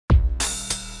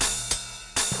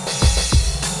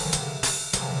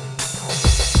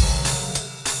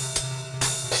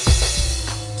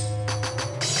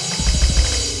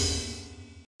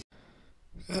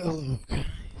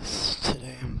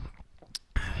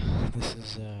this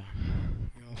is,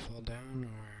 We All Fall Down,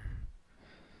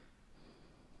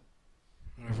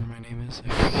 or whatever my name is, I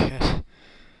forget.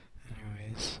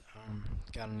 Anyways,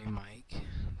 got a new mic.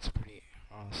 It's pretty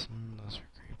awesome. Those are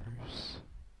creepers.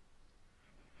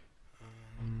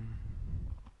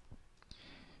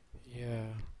 Yeah,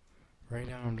 right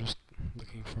now I'm just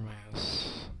looking for my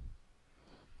house,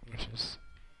 which is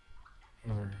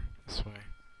over this way.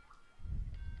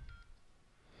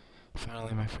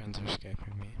 Finally, my friends are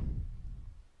Skyping me.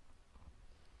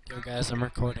 Yo guys, I'm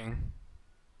recording.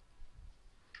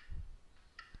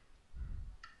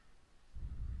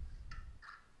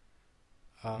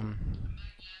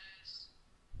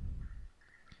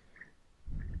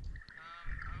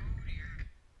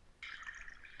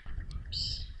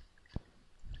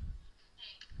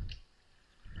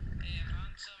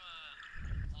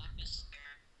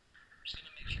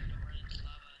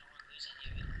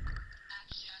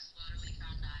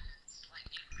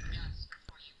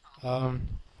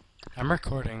 I'm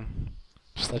recording.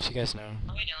 Just let you guys know.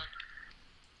 How are we doing?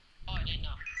 Oh, I didn't know.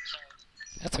 Sorry.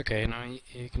 That's okay. No,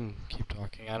 you can keep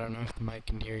talking. I don't know if the mic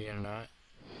can hear you or not.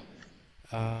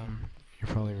 You're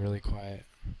probably really quiet.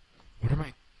 What are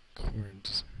my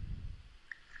chords?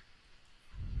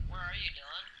 Where are you,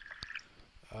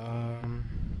 Dylan?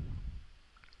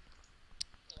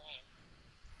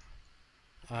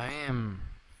 I am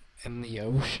in the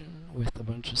ocean with a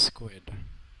bunch of squid.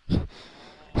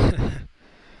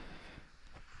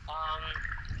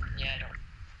 Yeah, I don't.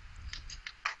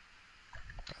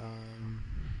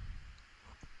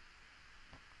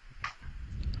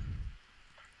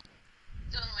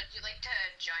 Dylan, would you like to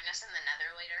join us in the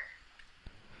Nether later?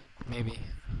 Maybe.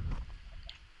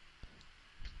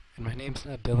 And my name's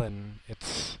not Dylan.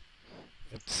 It's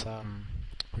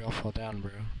We All Fall Down,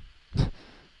 bro. Yeah.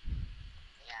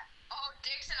 Oh,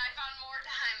 Dixon, I found more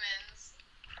diamonds.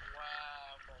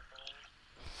 Wow, Brooklyn.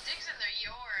 Dixon, they're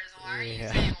yours. Why are you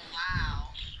Yeah. saying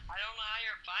wow? I don't know how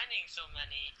you're finding so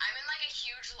many. I'm in like a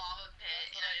huge lava pit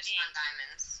and I just found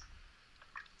diamonds.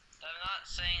 I'm not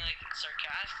saying like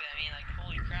sarcastically. I mean like,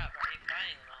 holy crap, how are you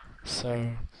finding them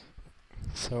all?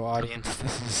 So audience,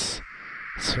 this is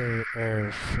Sir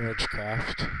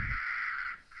Fridgecraft,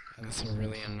 and it's a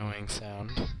really annoying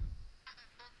sound.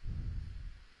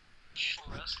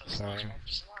 Sorry,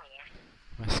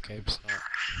 my Skype's not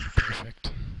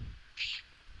perfect.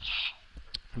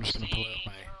 I'm just gonna pull out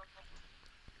my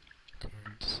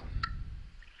cards.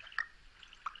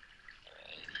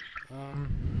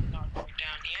 Not right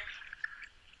down here.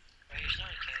 Oh, here's not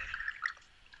a cave.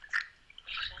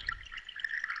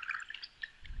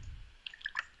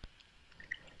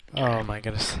 Oh my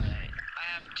goodness. I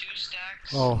have 2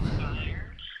 stacks Oh. of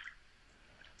iron.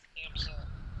 I think I'm set.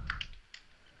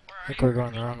 I think we're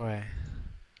going the wrong way.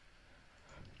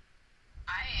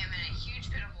 I am in a huge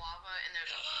pit of lava and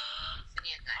there's a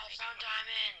obsidian I knife. found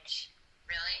diamonds.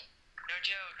 Really? No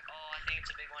joke. Oh, I think it's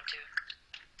a big one too.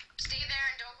 Stay there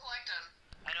and don't collect them.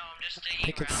 I know, I'm just I digging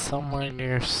think it's around. somewhere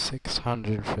near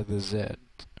 600 for the Z,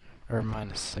 or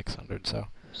minus 600. So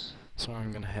that's where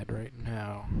I'm gonna head right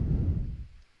now.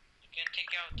 You can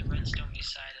take out the redstone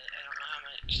beside it. I don't know how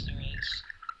much there is.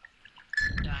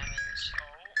 Diamonds.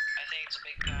 Oh, I think it's a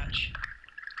big patch.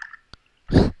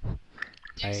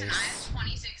 Dixon, I Nice. have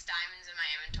 26 diamonds in my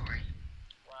inventory.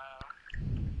 Wow.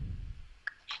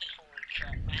 Holy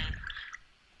crap, man.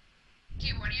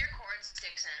 Okay, what are your cords,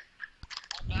 Dixon?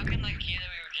 Well, back in like here that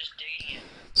we were just digging it.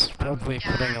 It's probably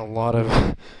putting a lot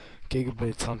of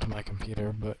gigabytes onto my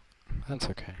computer, but that's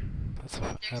okay. That's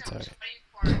Dixon, alright.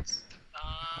 what are your cords?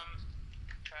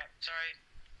 Crap, sorry.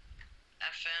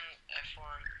 FN,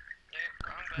 F1. Nope,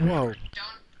 wrong button. Whoa,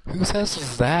 Don't. whose house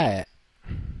is that?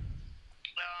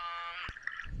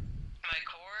 My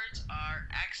chords are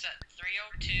X at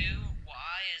 302,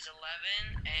 Y is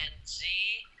 11, and Z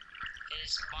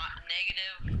is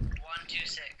negative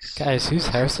 126. Guys, whose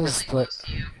house is Really the? close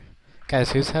to you.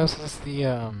 Guys, whose house is the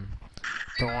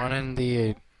one in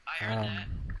the I heard that.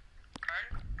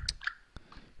 Pardon?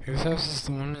 whose house is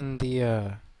the one in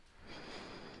the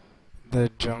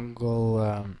jungle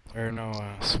or no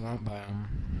swamp biome?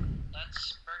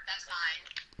 That's Bert. That's fine.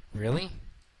 Really? Are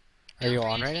Feel you free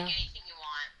on to right take now? anything you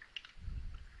want.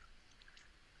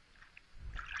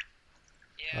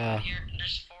 Yeah, here,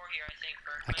 there's 4 here, I think,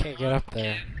 Bert. I can't get up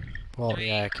there. 2, Well, 3,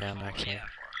 yeah, I can 4. actually. Yeah, 4.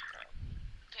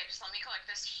 Okay, just let me collect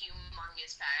this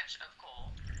humongous patch of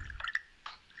coal.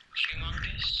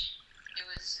 Humongous. It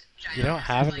was You don't ginormous.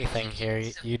 have It's like anything here.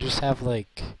 so- You just have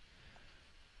like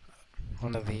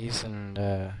one of these and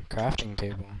crafting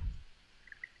table.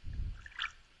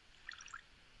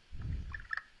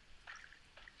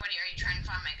 What are you trying to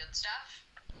find my good stuff?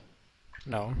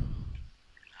 No.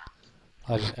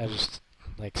 I just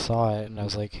like saw it and I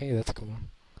was like, hey, that's cool. Oh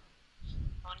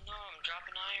no, I'm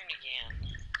dropping iron again.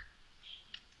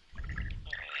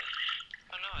 Alright.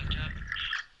 Oh no, I dropped.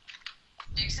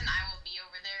 Dixon, I will be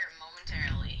over there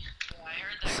momentarily. Yeah, I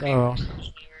heard that. So,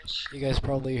 Years. you guys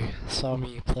probably saw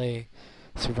me play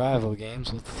survival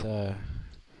games with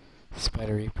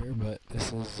Spider Reaper, but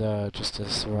this is just a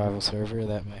survival server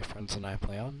that my friends and I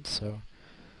play on. So,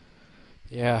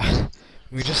 yeah,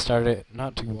 we just started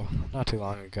not too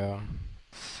long ago.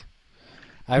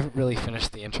 I haven't really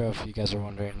finished the intro. If you guys are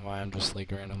wondering why I'm just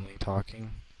like randomly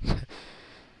talking,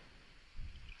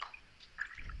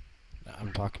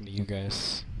 I'm talking to you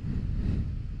guys.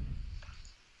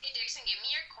 Hey Dixon, give me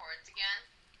your chords again.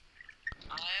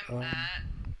 I'm at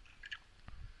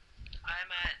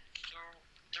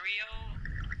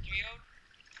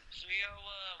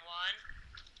 301,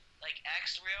 like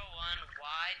X 301,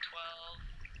 Y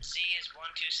 12, Z is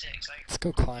 126. Let's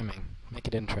go climbing. Make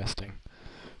it interesting.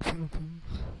 I'm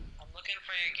looking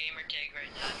for your gamer tag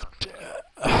right now.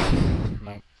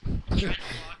 No. I'm trying to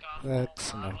block off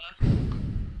That's all no. lava.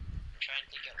 I'm trying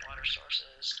to get water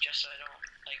sources just so I don't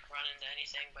like run into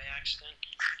anything by accident.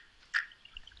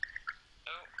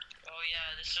 Oh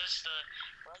yeah, this is the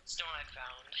redstone I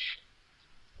found.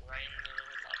 Right in the middle of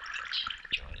the lava pit.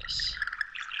 Joyous.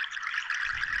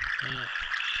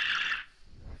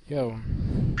 Yo.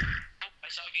 Oh, I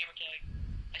saw a gamer tag.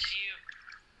 I see you.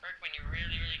 Berkman, you're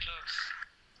really, really close.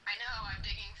 I know, I'm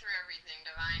digging through everything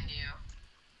to find you.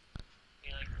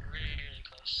 You're like really, really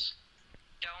close.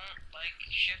 Don't like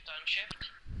shift on shift.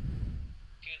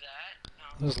 Do that.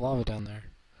 No. There's lava down there.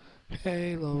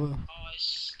 Hey, lava. Oh, I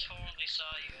totally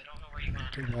saw you. I don't know where you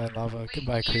went. Goodbye, lava. Wait,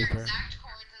 Goodbye, give me your creeper. exact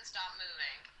chords and stop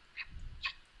moving.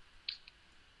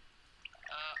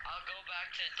 I'll go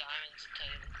back to diamonds and tell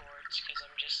you the chords because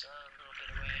I'm just a little bit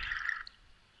away.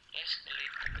 Let's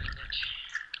delete it.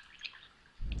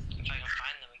 If I can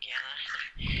find them again,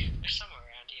 they're somewhere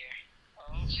around here.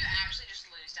 Oh. You actually just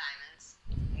lose diamonds.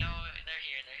 No, they're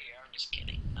here. I'm just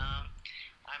kidding.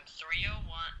 I'm 301,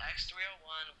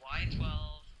 X301, Y12,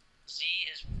 Z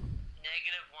is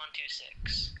negative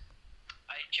 126.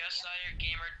 I just saw your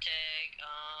gamer tag.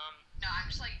 No, I'm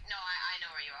just like, no, I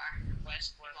know where you are.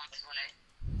 West. Lots away.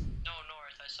 No,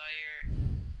 north. I saw your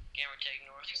gamer tag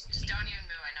north. Just don't even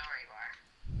move, I know where you are.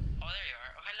 Oh, there you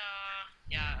are. Oh, hello.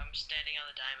 Yeah, I'm standing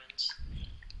on the diamonds.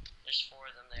 There's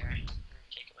 4 of them there.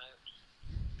 Take them out.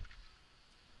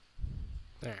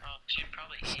 There. Oh, should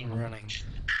probably eat. I'm running.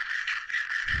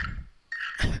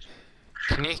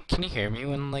 Can you hear me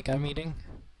when like I'm eating?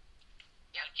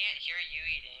 I can't hear you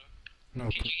eating. No.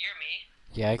 Could you hear me?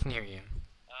 Yeah, I can hear you.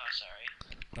 Oh, sorry.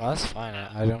 No, that's fine.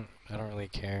 I don't really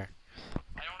care.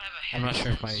 I don't have a I'm not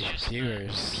sure if headset, my it's just the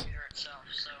viewers computer itself,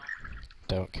 so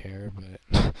don't care, but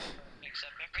mix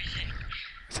up everything.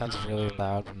 it sounds really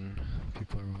loud when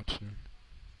people are watching.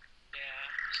 Yeah,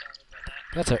 sorry about that.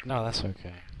 That's it. No, that's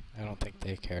okay. I don't think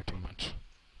they care too much.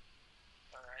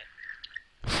 Alright.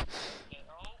 Yeah,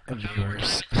 The found more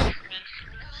viewers. diamonds, Berkman.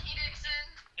 Really, Dixon?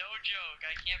 No joke.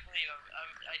 I can't believe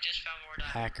I just found more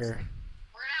diamonds. Hacker.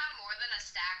 We're gonna have more than a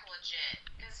stack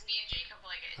legit. Because me and Jacob,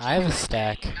 like, I have a Jacob,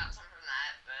 stack. he got some from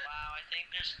that, but... Wow, I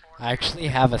think there's 4. I actually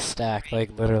have a stack.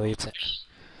 Like literally, it's a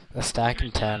stack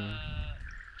and 10. 5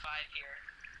 here.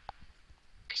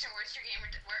 Dixon, where's your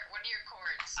gamer... what are your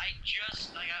chords? I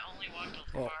only walked a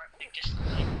Well- far, like just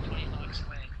like 20 blocks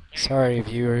away. There you Sorry,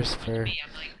 viewers, go. for Me,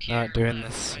 I'm like not tier doing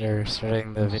left, this right? or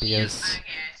starting the videos Okay, I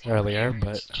see. earlier,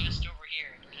 but It's just over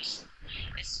here.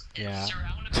 It's Yeah.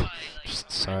 surrounded by like.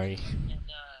 Just sorry. And,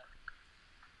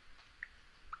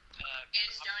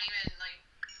 Just don't even, like...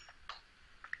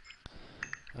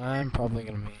 I'm probably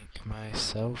gonna make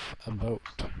myself a boat.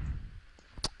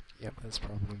 Yep, that's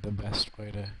probably the best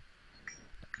way to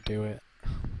do it.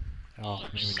 Oh,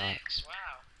 maybe not. 6. Wow.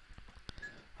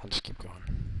 I'll just keep going.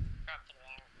 Crap that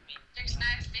I mean, Dixon, I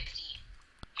have 50. 50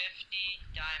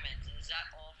 diamonds. Is that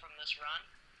all from this run?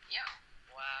 Yep.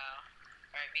 Wow.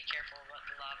 Alright, be careful about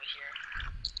the lava here.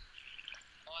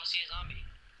 Oh, I see a zombie.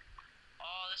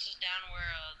 Oh, this is down where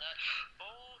that.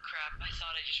 Oh crap! I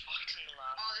thought I just walked in the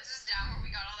lava. Oh, this is down where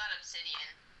we got all that obsidian.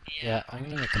 Yeah, I'm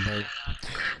gonna make a boat.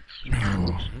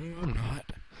 No, I'm not.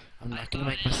 I'm not gonna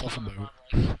make myself a boat.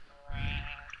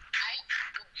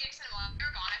 Dixon, while you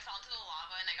were gone, I fell into the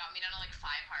lava and it got me down to like 5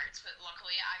 hearts, but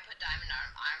luckily I put diamond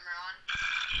armor on.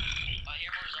 I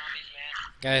hear more zombies, man.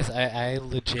 Guys, I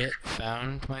legit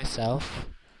found myself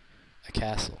a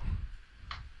castle.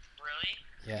 Really?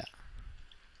 Yeah.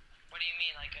 What do you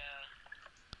mean, like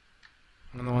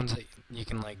One of the ones that you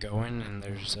can like go in and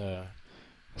there's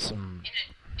some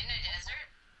In a desert?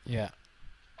 yeah.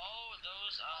 Oh,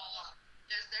 those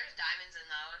There's diamonds in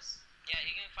those. Yeah,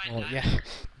 you can find Well, diamonds.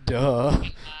 yeah, duh.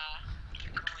 Ouch.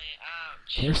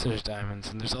 Of course there's diamonds,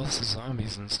 and there's also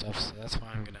zombies and stuff, so that's why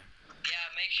I'm gonna... Yeah,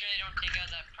 make sure they don't take out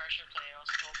that pressure plate, or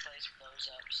else the whole place blows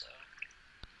up, so...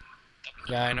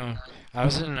 Yeah, I know. I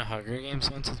was in a Hunger Games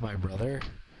once with my brother,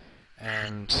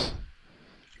 and,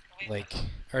 like...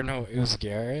 Or no, it was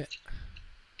Garrett.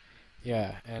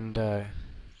 Yeah, and,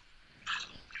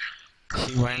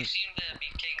 he You went... seem to be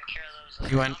taking care of those,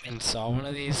 He went zombies. and saw one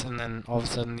of these, and then all of a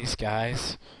sudden these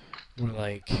guys were,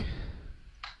 like,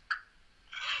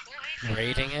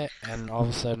 raiding it, and all of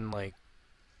a sudden, like,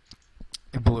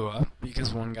 it blew up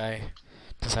because one guy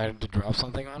decided to drop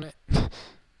something on it. Yeah, I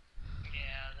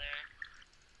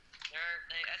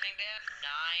think they have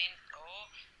 9,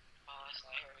 I saw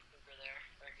I heard a creeper there,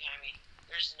 right behind me.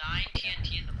 There's 9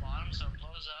 TNT at the bottom, so it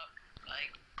blows up,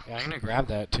 like, Yeah, I'm gonna grab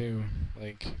that too.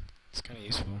 Like, it's kind of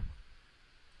useful.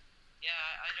 yeah,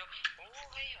 I don't,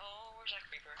 where's that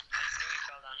creeper? I knew he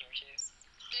fell down here too.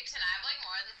 Dixon, I have like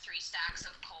more than 3 stacks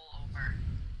of coal over.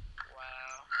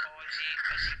 Wow, I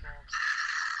see gold.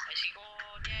 I see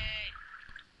gold, yay!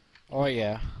 Oh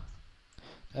yeah,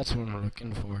 that's what we're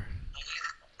looking for.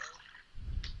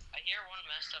 I hear one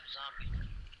messed up zombie.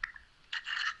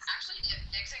 Actually,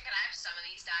 Dixon, can I have some of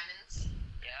these diamonds?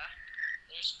 Yeah?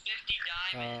 There's 50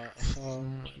 diamonds.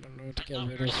 I don't know what to I get thought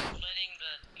rid we're of. splitting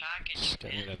the package. Just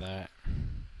get rid of that.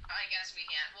 I guess we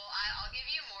can. Well, I'll give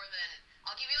you more than...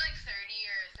 I'll give you like 30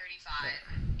 or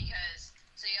 35, because...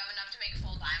 So you have enough to make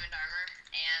full diamond armor,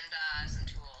 and some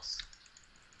tools.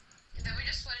 If then we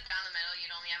just split it down the middle,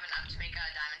 you'd only have enough to make a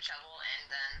diamond shovel, and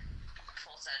then a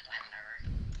full set of diamond armor.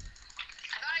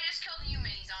 I thought I just killed you,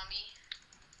 mini zombie.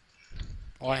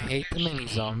 Oh, I hate the mini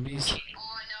zombies.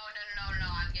 Oh, no,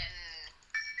 I'm getting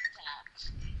attacked.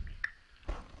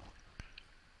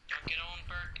 Don't get on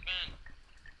Berkman.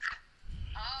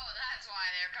 Oh, that's why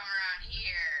they're coming around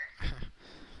here.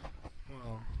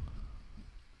 Well,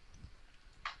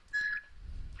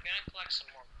 I'm gonna collect some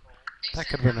more coal. that Dixon,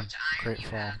 could how have been a much iron great you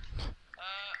fall. have?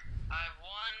 I have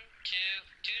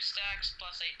 2 stacks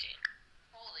plus 18.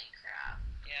 Holy crap.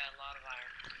 Yeah, a lot of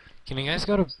iron. Can you guys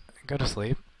go to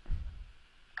sleep?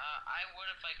 I would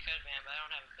if I could, man, but I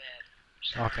don't have a bed.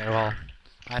 So Okay, well,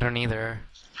 I don't either.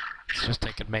 It's just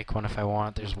I could make one if I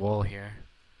want. There's wool here.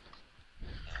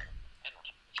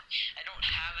 I don't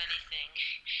have anything.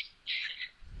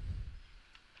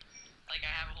 Like,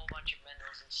 I have a whole bunch of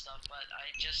minerals and stuff, but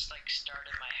I just, like,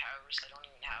 started my house. I don't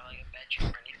even have, like, a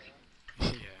bedroom or anything.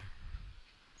 Yeah.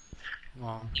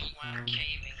 Well, Just went out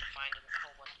caving to find a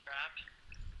whole bunch of crap.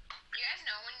 You guys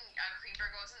know when a creeper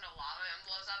goes into lava and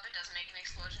blows up, it doesn't make an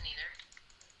explosion either?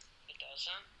 It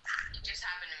doesn't? It just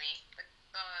happened to me.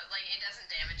 But, like, it doesn't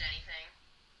damage anything.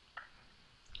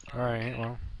 alright,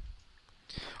 well.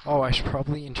 Oh, I should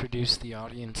probably introduce the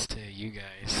audience to you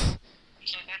guys.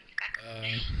 Oh,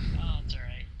 it's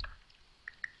alright.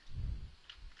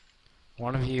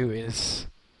 One of you is,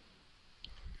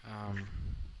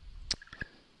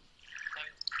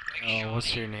 oh,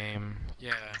 what's your name?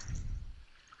 Yeah.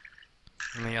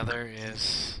 And the other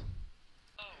is...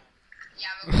 Oh, Yeah,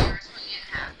 but we were split it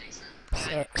in half,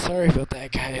 Dixon. Sorry about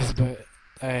that, guys, but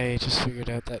I just figured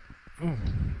out that... Ooh,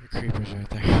 the creeper's right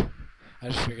there. I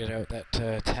just figured out that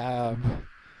tab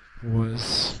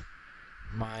was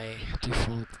my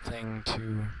default thing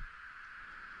to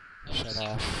shut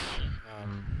off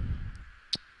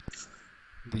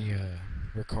the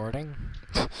recording.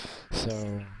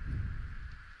 So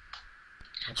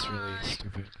that's really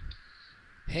stupid.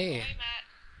 Hey, hey, Matt.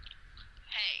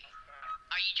 Hey,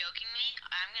 are you joking me?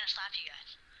 I'm gonna slap you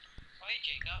guys. Oh, hey,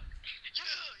 Jacob.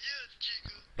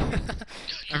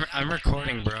 I'm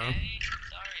recording, bro. Okay,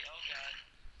 sorry, oh god.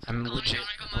 I'm You legit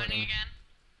wanna go mining recording. again?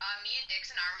 Me and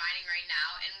Dixon are mining right now,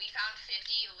 and we found 50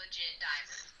 legit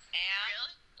diamonds. And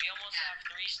we almost have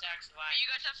 3 stacks of iron. You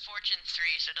guys have fortune 3,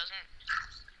 so it doesn't...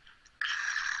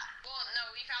 Well, no,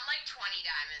 we found like 20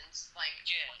 diamonds. Like,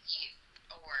 Legit.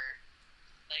 20 or...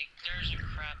 Like, there's a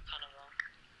crap ton of them.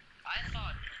 I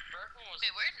thought Berkman was...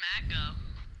 Wait, where'd Matt go?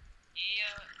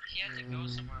 He had to go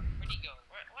somewhere. Where'd he go?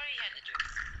 What did he have to do?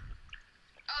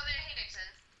 Oh, there, hey, Dixon.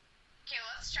 Okay,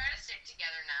 let's try to stick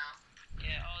together now.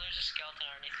 Yeah, oh, there's a skeleton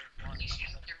underneath the wall. You shoot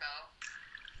with your bow.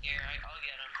 Here, I'll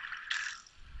get him.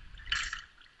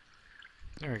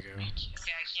 There we go.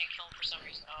 Okay, I can't kill him for some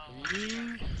reason. Oh,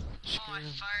 Oh, I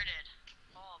farted.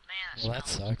 Oh, man, Well, that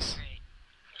sucks. great.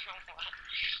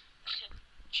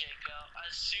 Jacob,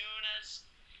 as soon as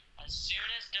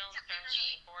Dylan turns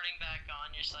the recording back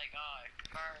on, you're just like, oh, I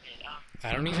farted.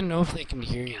 I don't even know if they can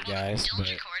hear you guys, but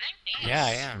Dylan's recording? yeah,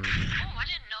 I am. Oh, I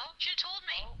didn't know. Should've told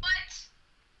me. What?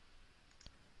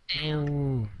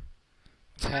 Damn.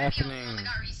 No. What's Maybe it happening? only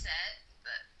got reset,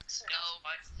 but No,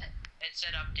 but it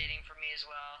said updating for me as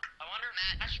well. I wonder if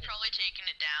Matt is probably taking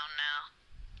it down now.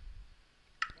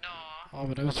 No. Oh,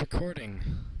 but I was recording.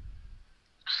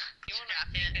 You wanna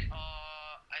Scrapped take it. it?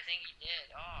 Oh, I think he did.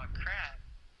 Oh, crap.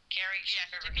 Carry Yeah,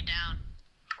 he server. took it down.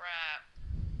 Crap.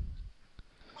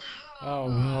 Oh,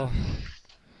 well.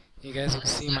 You guys will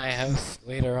see my house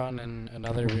later on in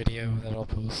another video that I'll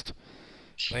post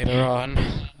later on,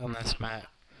 unless Matt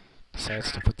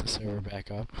decides to put the server back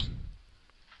up.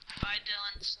 Bye,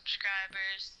 Dylan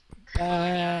subscribers.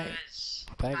 Bye! Guys.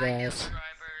 Bye, guys. Subscribers.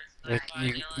 Like,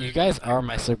 Bye, Dylan. you guys are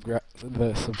my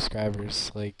the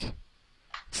subscribers, like,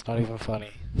 it's not even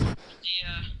funny. See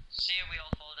ya. See ya, we all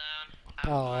fall down. Have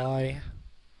fun. Bye.